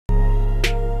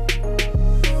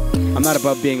I'm not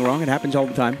above being wrong. It happens all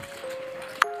the time.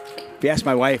 If you ask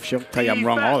my wife, she'll tell you I'm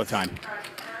wrong all the time.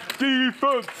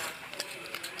 Defense.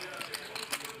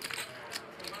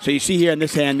 So you see here in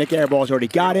this hand, Nick Airball's already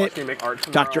got it.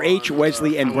 Dr. H,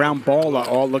 Wesley, and Brown Ball are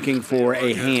all looking for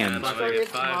a hand.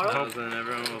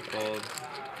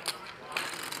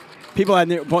 People are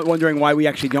wondering why we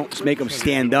actually don't make them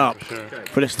stand up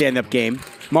for the stand-up game.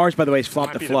 Mars, by the way, has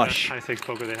flopped the flush. High-stakes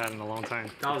poker they had in a long time.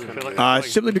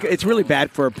 Simply because it's really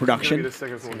bad for production.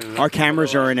 Our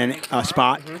cameras are in a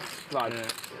spot,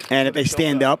 and if they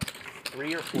stand up,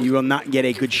 you will not get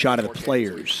a good shot of the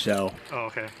players. So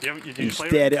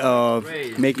instead of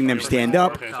making them stand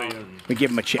up, we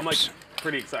give them a chips. I'm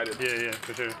pretty excited. Yeah,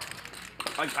 for sure.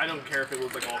 Like, I don't care if it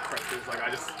was like all pressures. Like,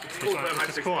 it's cool.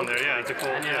 It's cool on there. Yeah, it's a cool.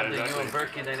 Yeah,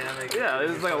 exactly. Yeah,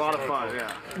 this is like a lot of fun.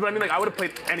 Yeah, but I mean, like, I would have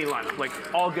played any lineup. Like,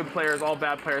 all good players, all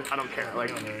bad players. I don't care.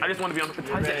 Like, I just want to be on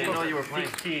the. I didn't know you were playing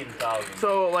 16,000.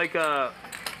 So like,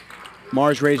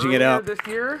 Mars raising it up. This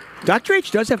year, Dr.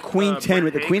 H does have Queen 10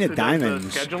 with the Queen of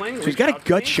Diamonds. So he's got a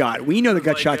gut shot. We know the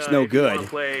gut shot's no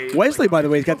good. Wesley, by the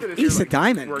way, has got the Ace of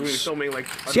Diamonds.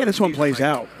 See how this one plays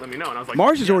out.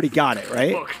 Mars has already got it,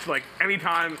 right? Booked. Like,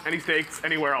 anytime, any stakes,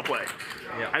 anywhere, I'll play.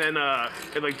 Yeah. And then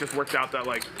it like just worked out that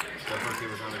well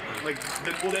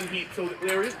then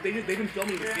they've been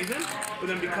filming the season, but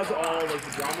then because of all like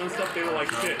the drama and stuff, they were like,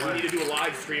 shit, we need to do a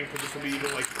live stream because this will be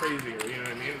even like crazier, you know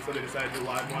what I mean? So they decided to do a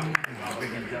live one.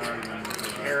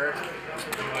 Eric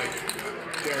and like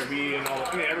Gerry and all.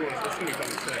 I mean, everyone's it's gonna be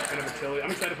fucking sick. And Vertucci. I'm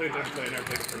excited to play Vertucci. I never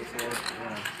played it before.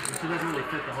 It doesn't really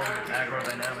fit the whole aggro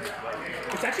dynamic.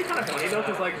 It's actually kind of funny though,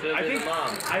 because like I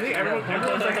think everyone's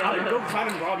like, Bill Klein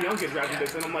and Rob Young get drafted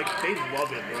this, and I'm like, they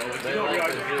love it, bro. Like, you don't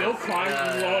realize Bill Klein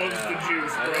loves the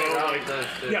juice, bro. Like,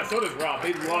 yeah, so does Rob.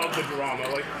 They love the drama.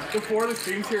 Like, before the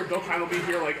streams here, Bill Klein will be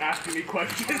here like asking me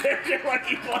questions. Like,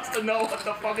 he wants to know what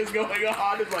the fuck is going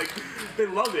on. It's like they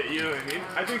love it. You know what I mean?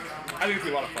 I think it's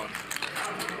a lot of fun.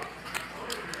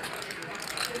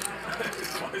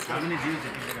 How many views do you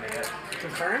think they're gonna get?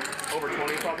 Confirmed? Over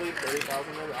 20, probably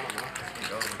 30,000, maybe. I don't know.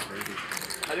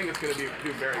 I think it's gonna do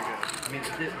very good. I mean,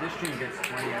 this stream gets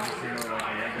 20 every single like a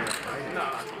regular fight. No,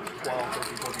 12,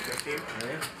 13, 14, 15.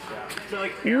 Really? Yeah. So,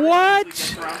 like, what?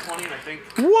 Around 20, and I think.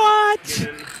 What?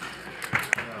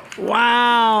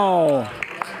 Wow.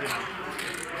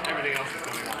 Everything else is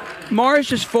going on. Mars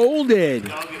just folded.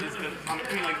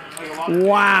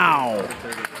 Wow.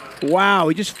 Wow,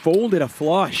 he just folded a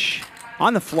flush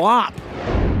on the flop.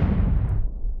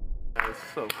 That is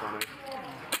so funny.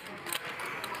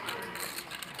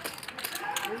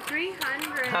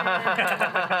 300.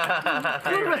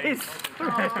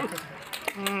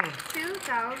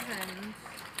 2,000.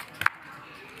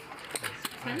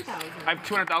 10,000. I have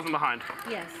 200,000 behind.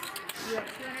 Yes, you have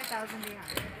 200,000 behind.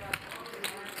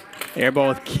 Airball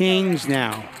with kings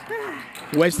now.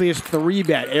 Wesley is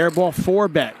 3-bet. Airball 4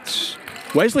 bets.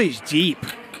 Wesley's deep.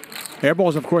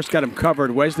 Airball's, of course, got him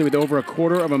covered. Wesley with over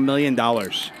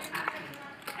 $250,000.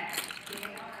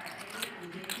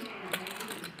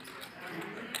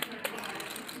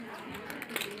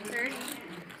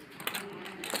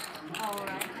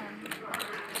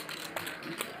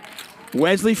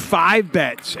 Wesley 5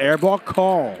 bets. Airball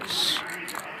calls.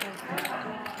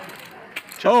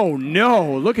 Oh,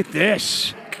 no. Look at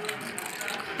this.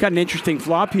 Got an interesting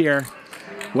flop here.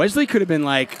 Wesley could have been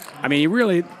like, I mean, he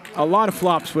really, a lot of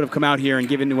flops would have come out here and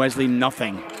given Wesley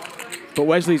nothing. But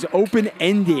Wesley's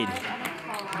open-ended.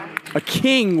 A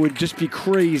king would just be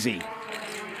crazy.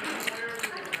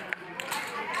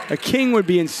 A king would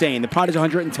be insane. The pot is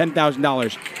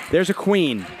 $110,000. There's a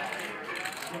queen.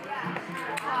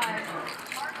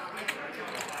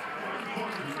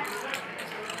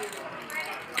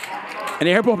 And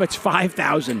Airball bets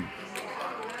 5,000.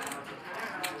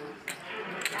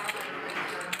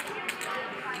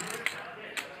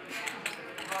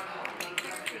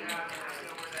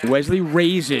 Wesley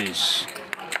raises.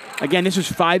 Again, this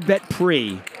was 5-bet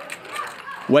pre.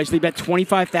 Wesley bet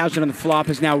 25,000 on the flop,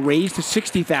 has now raised to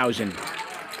 60,000.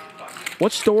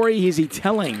 What story is he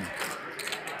telling?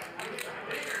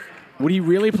 Would he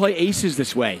really play aces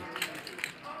this way?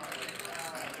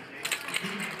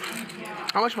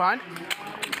 How much behind?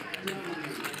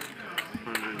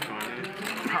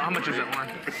 How much is it, Warren?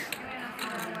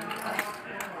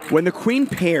 When the queen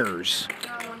pairs,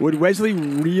 would Wesley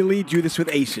really do this with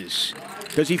aces?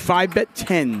 Does he 5-bet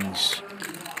 10s?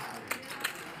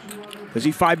 Does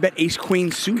he 5-bet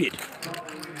ace-queen suited?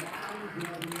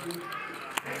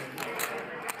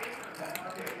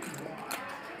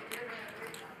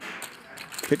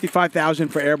 $55,000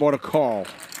 for Airball to call.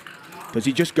 Does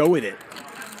he just go with it?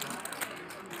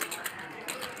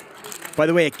 By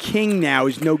the way, a king now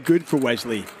is no good for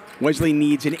Wesley. Wesley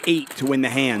needs an 8 to win the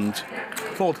hand.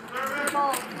 Fold.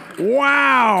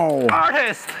 Wow!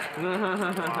 Artist!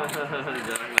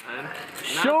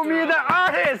 Show me the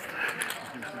artist!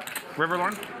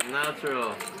 Riverlorn.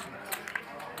 Natural.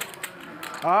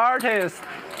 Artist.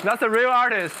 That's a real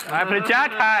artist. I play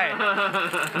Jack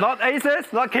High. Not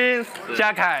aces, not kings,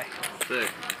 Jack High. Sick.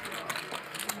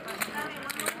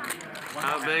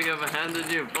 How big of a hand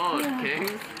did you fold,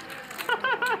 King?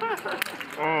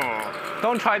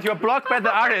 Don't try to block bet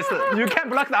the artist. You can't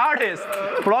block the artist.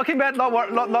 Blocking bet not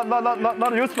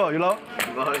useful, you know?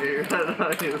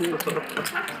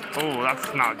 Oh,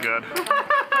 that's not good.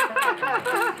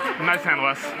 Nice hand,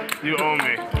 Wes. You owe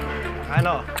me. I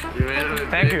know. You made him a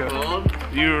Thank big you. fold?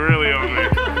 You really owe me.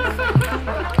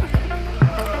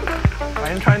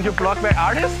 Are you trying to block bet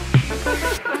artist?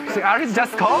 The artist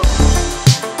just called?